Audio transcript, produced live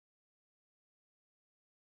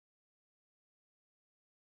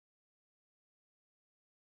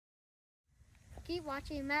keep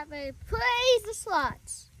watching Matt Bay plays the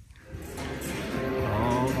slots.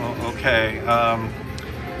 Oh, okay.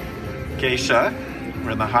 Geisha,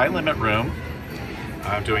 we're in the high limit room.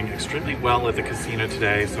 I'm doing extremely well at the casino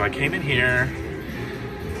today, so I came in here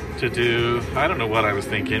to do, I don't know what I was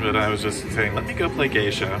thinking, but I was just saying, let me go play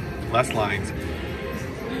Geisha. Less lines.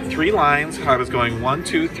 3 lines, I was going 1,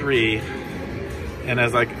 2, 3, and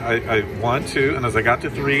as I 1, 2, and as I got to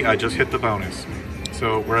 3, I just hit the bonus.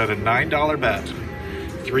 So we're at a $9 bet.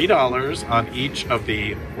 $3 on each of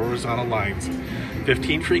the horizontal lines.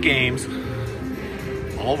 15 free games.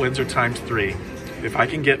 All wins are times 3. If I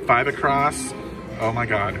can get 5 across, oh my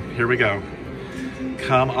God, here we go.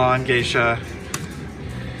 Come on, Geisha.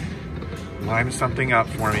 Line something up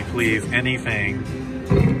for me, please, anything.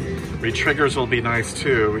 Retriggers will be nice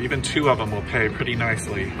too. Even 2 of them will pay pretty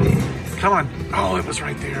nicely. Come on, oh, it was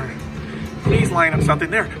right there. Please line up something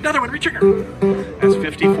there. Another one, retrigger. That's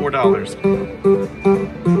 $54.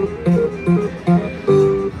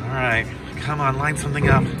 All right, come on, line something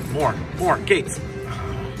up. More, gates.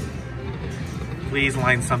 Please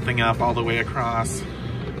line something up all the way across.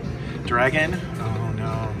 Dragon? Oh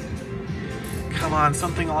no. Come on,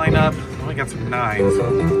 something line up. Oh, we got some 9s.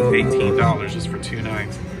 $18 just for 2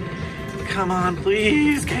 9s. Come on,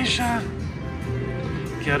 please, Geisha.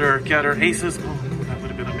 Get her. Aces. Oh, that would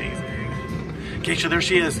have been amazing. Geisha, there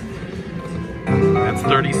she is. That's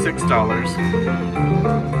 $36.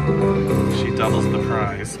 She doubles the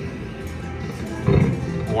prize.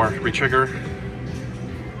 Or retrigger.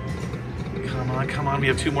 Come on, we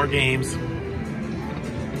have 2 more games.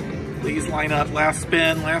 Please line up, last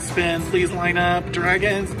spin, please line up.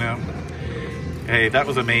 Dragons, no. Hey, that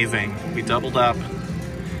was amazing. We doubled up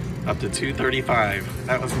to 235.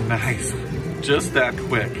 That was nice, just that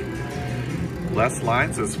quick. Less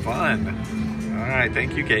lines is fun. All right,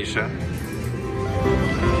 thank you, Geisha.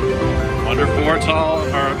 Wonder 4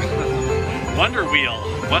 Wonder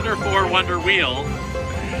Wheel.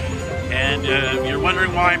 And you're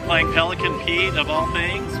wondering why I'm playing Pelican Pete of all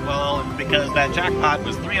things? Well, because that jackpot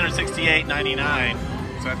was $368.99.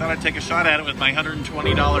 So I thought I'd take a shot at it with my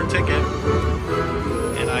 $120 ticket.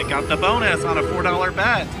 And I got the bonus on a $4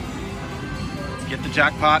 bet. Let's get the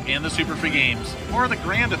jackpot and the super free games. For the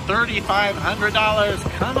grand of $3,500.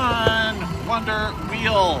 Come on, Wonder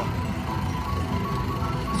Wheel.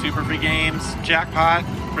 Super free games, jackpot,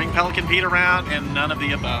 bring Pelican Pete around, and none of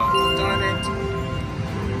the above. Darn it.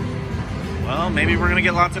 Well, maybe we're gonna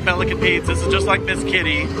get lots of Pelican Petes. This is just like Miss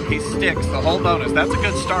Kitty. He sticks the whole bonus. That's a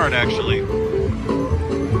good start, actually.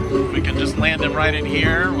 If we can just land him right in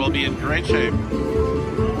here, we'll be in great shape.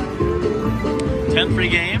 10 free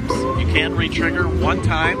games. You can re-trigger 1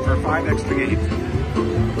 time for 5 extra games.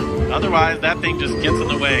 Otherwise, that thing just gets in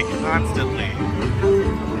the way constantly.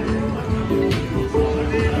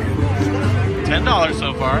 $10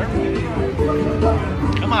 so far.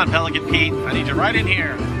 Come on, Pelican Pete. I need you right in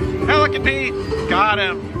here. Pelican Pete, got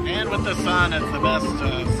him. And with the sun, it's the best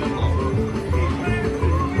symbol.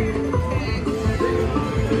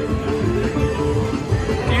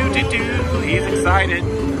 He's excited.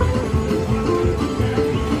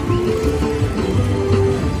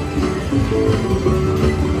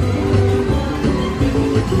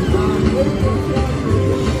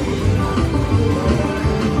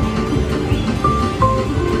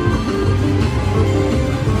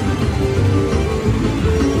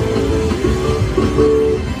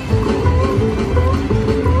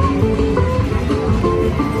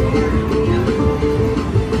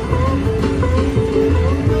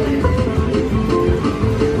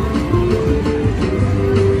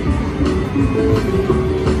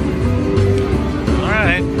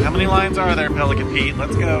 Lines are there, Pelican Pete?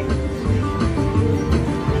 Let's go.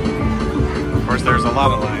 Of course, there's a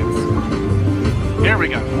lot of lines. Here we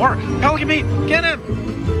go. More. Pelican Pete, get him!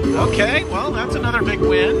 Okay, well, that's another big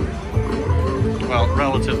win. Well,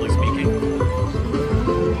 relatively speaking.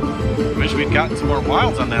 Wish we'd gotten some more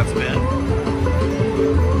wilds on that spin.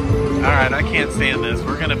 Alright, I can't stand this.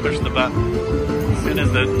 We're gonna push the button as soon as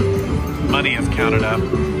the money is counted up.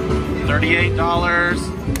 $38.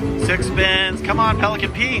 6 spins. Come on,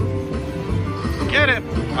 Pelican Pete. Get it.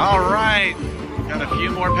 All right. Got a few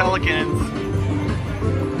more Pelicans.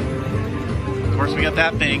 Of course, we got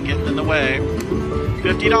that thing getting in the way.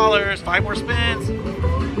 $50. 5 more spins.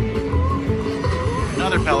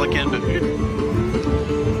 Another Pelican, but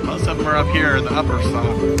most of them are up here in the upper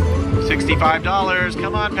spot. $65.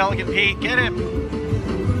 Come on, Pelican Pete. Get it.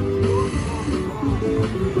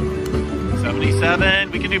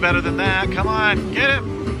 77. We can do better than that. Come on. Get it.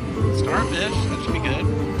 Starfish, that should be good.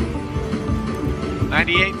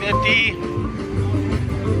 $98.50.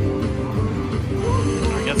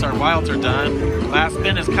 I guess our wilds are done. Last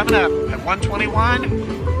spin is coming up at 121.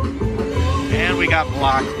 And we got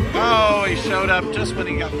blocked. Oh, he showed up just when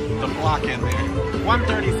he got the block in there.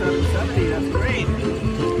 137.70, that's great.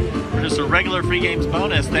 For just a regular free games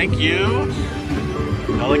bonus, thank you,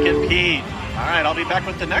 Pelican Pete. All right, I'll be back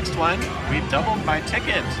with the next one. We doubled my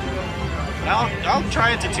ticket. I'll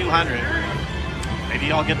try it to 200.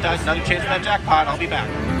 Maybe I'll get that another chance at that jackpot. I'll be back.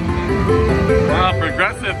 Wow,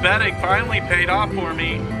 progressive betting finally paid off for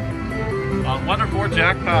me on 1 or 4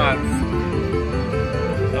 jackpots.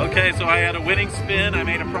 Okay, so I had a winning spin. I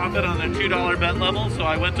made a profit on the $2 bet level, so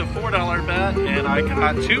I went to $4 bet, and I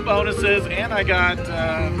got 2 bonuses, and I got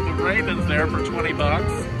the Ravens there for 20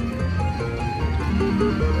 bucks.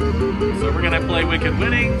 So we're gonna play Wicked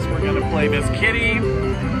Winnings, we're gonna play Miss Kitty,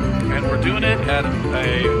 and we're doing it at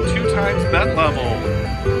a 2 times bet level.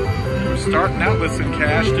 And we're starting out with some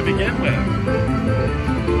cash to begin with.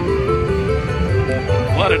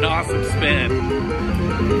 What an awesome spin.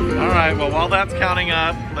 All right, well, while that's counting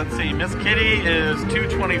up, let's see, Miss Kitty is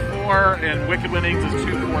 224 and Wicked Winnings is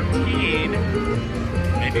 214.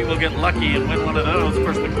 Maybe we'll get lucky and win one of those. Of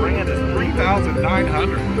course, the grand is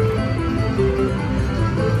 3,900.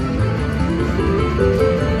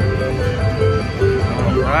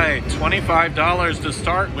 All right, $25 to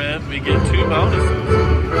start with. We get 2 bonuses.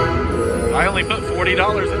 I only put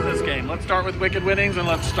 $40 in this game. Let's start with Wicked Winnings and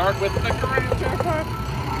let's start with the grand jackpot.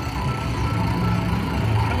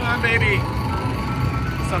 Come on, baby.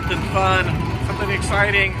 Something fun, something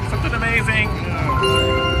exciting, something amazing.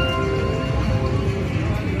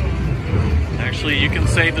 Actually, you can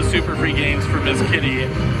save the super free games for Miss Kitty,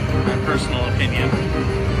 my personal opinion.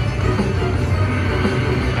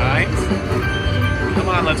 Nice. Come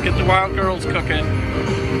on, let's get the wild girls cooking.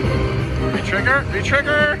 Retrigger,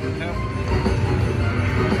 retrigger. No.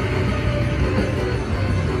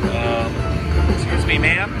 Excuse me,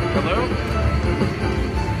 ma'am. Hello?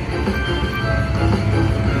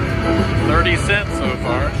 30 cents so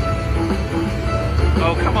far.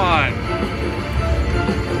 Oh, come on.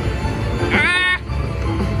 Ah!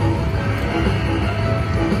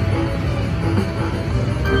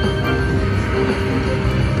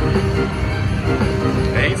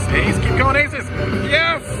 Ace, ace, keep going, aces.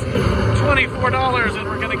 Yes! $24, and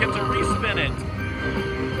we're gonna get to respin it.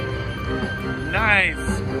 Nice.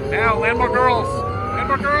 Now, land more girls. Land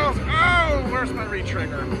more girls. Oh, where's my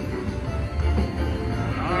retrigger?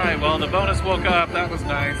 All right, well, the bonus woke up. That was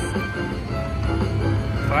nice.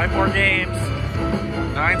 5 more games.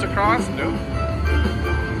 9s across? Nope.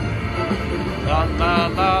 La, la,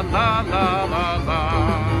 la, la, la, la, la.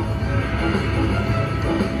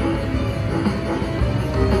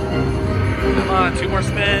 Come on, 2 more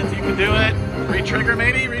spins. You can do it. Retrigger,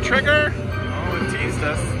 maybe? Retrigger? Oh, it teased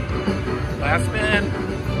us. Last spin.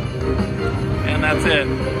 And that's it.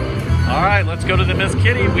 All right, let's go to the Miss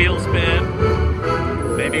Kitty wheel spin.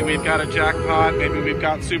 Maybe we've got a jackpot. Maybe we've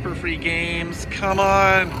got super free games. Come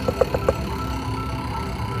on.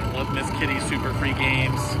 I love Miss Kitty super free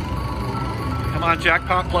games. Come on,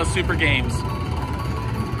 jackpot plus super games.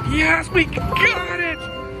 Yes, we got it.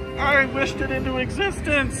 I wished it into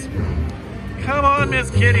existence. Come on,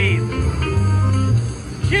 Miss Kitty.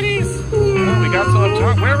 Kitties. Oh, we got some up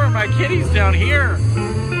top. Where are my kitties down here?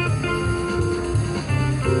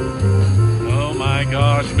 Oh my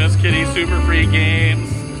gosh, Miss Kitty super free games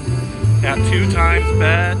at 2 times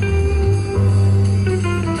bet.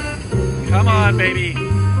 Come on, baby.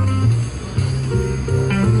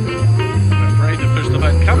 I'm afraid to push the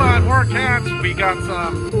button. Come on, more cats. We got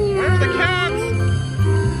some. Where are the cats?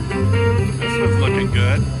 This one's looking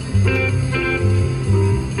good.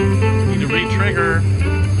 Need to re-trigger.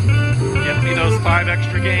 Get me those 5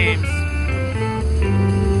 extra games.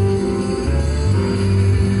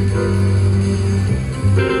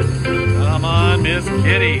 Come on, Miss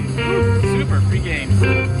Kitty. Super free games. Keep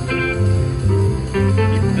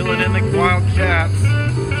filling in the wild cats.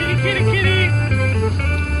 Kitty, kitty, kitty.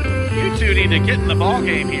 You 2 need to get in the ball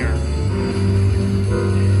game here.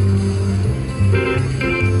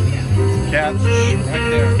 Cats, right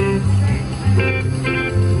there.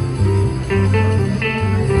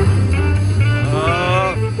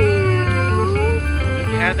 Oh.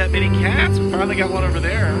 We had that many cats. We finally got one over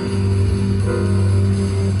there.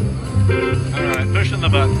 Alright, pushing the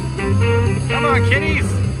button. Come on, kitties!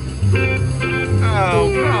 Oh,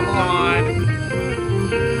 come on!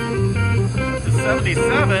 It's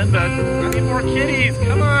 77, but I need more kitties.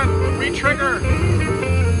 Come on, re-trigger.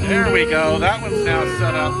 There we go. That one's now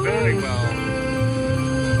set up very well.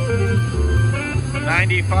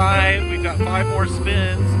 95. We've got 5 more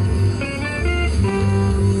spins.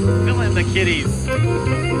 Fill in the kitties.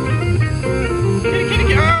 Kitty, kitty,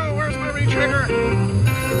 kitty. Oh, re-trigger?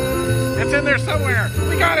 It's in there somewhere.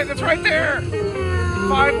 We got it. It's right there.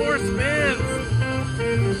 5 more spins.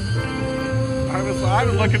 I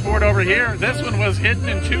was looking for it over here. This one was hidden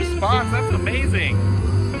in 2 spots. That's amazing.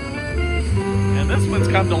 And this one's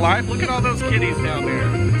come to life. Look at all those kitties down there.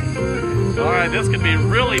 All right, this can be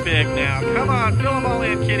really big now. Come on, fill them all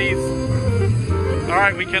in, kitties. All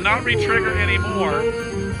right, we cannot re-trigger anymore.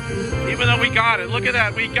 Even though we got it. Look at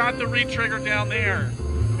that. We got the re-trigger down there.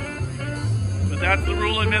 But that's the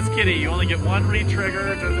rule in Miss Kitty. You only get 1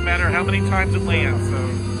 re-trigger. It doesn't matter how many times it lands. So,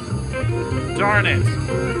 darn it.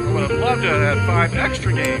 I would have loved to have had 5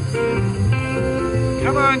 extra games.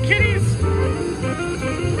 Come on, kitties.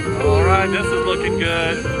 All right, this is looking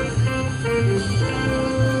good.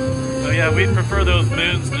 So yeah, we'd prefer those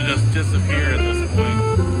moons to just disappear at this point.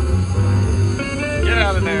 Get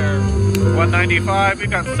out of there. 195, we've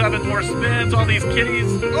got 7 more spins, all these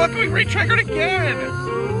kitties. Look, we re-triggered again.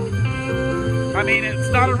 I mean, it's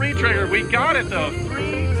not a re-trigger. We got it though,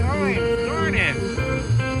 3 times, darn it.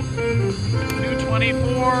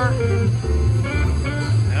 224.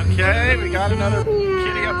 Okay, we got another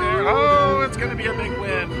kitty up there. Oh, it's gonna be a big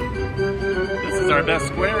win. This is our best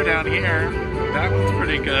square down here. That one's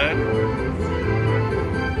pretty good.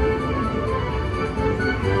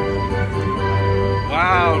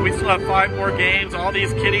 Wow, we still have 5 more games. All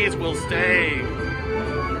these kitties will stay.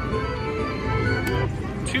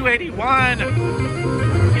 281.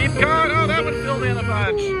 Keep going. Oh, that one filled in a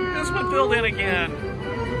bunch. This one filled in again.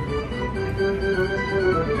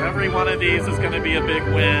 Every one of these is going to be a big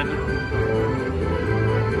win.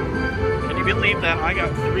 Can you believe that? I got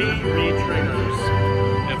 3 re-triggers.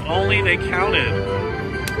 If only they counted.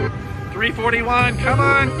 341. Come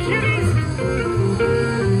on, kitties.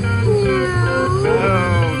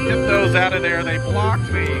 Oh, get those out of there. They blocked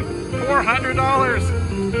me. $400.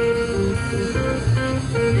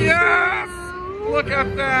 Yes! Look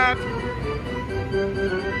at that.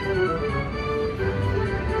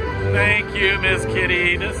 Thank you, Miss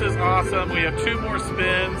Kitty. This is awesome. We have 2 more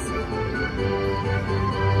spins.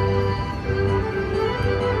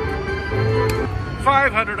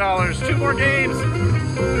 $500. 2 more games.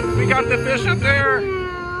 We got the fish up there.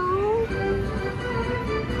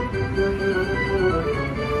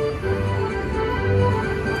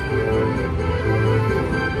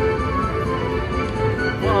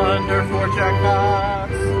 Wonderful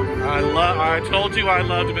jackpots. I told you I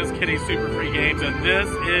loved Miss Kitty's Super Free Games, and this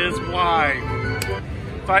is why.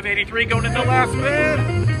 583 going into the last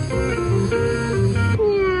spin.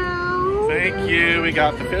 Thank you. We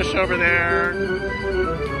got the fish over there.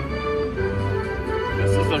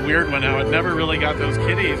 This is a weird one now. It never really got those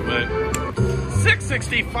kitties, but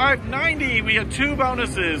 660, 590. We had 2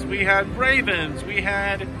 bonuses. We had Ravens. We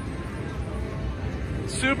had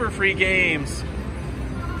Super Free Games.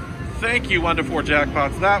 Thank you, 1-4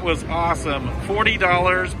 Jackpots. That was awesome.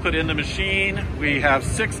 $40 put in the machine. We have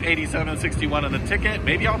 687.61 in the ticket.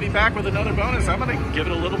 Maybe I'll be back with another bonus. I'm going to give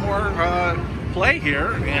it a little more play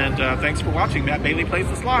here. And thanks for watching. Matt Bailey Plays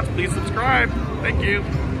the Slots. Please subscribe. Thank you.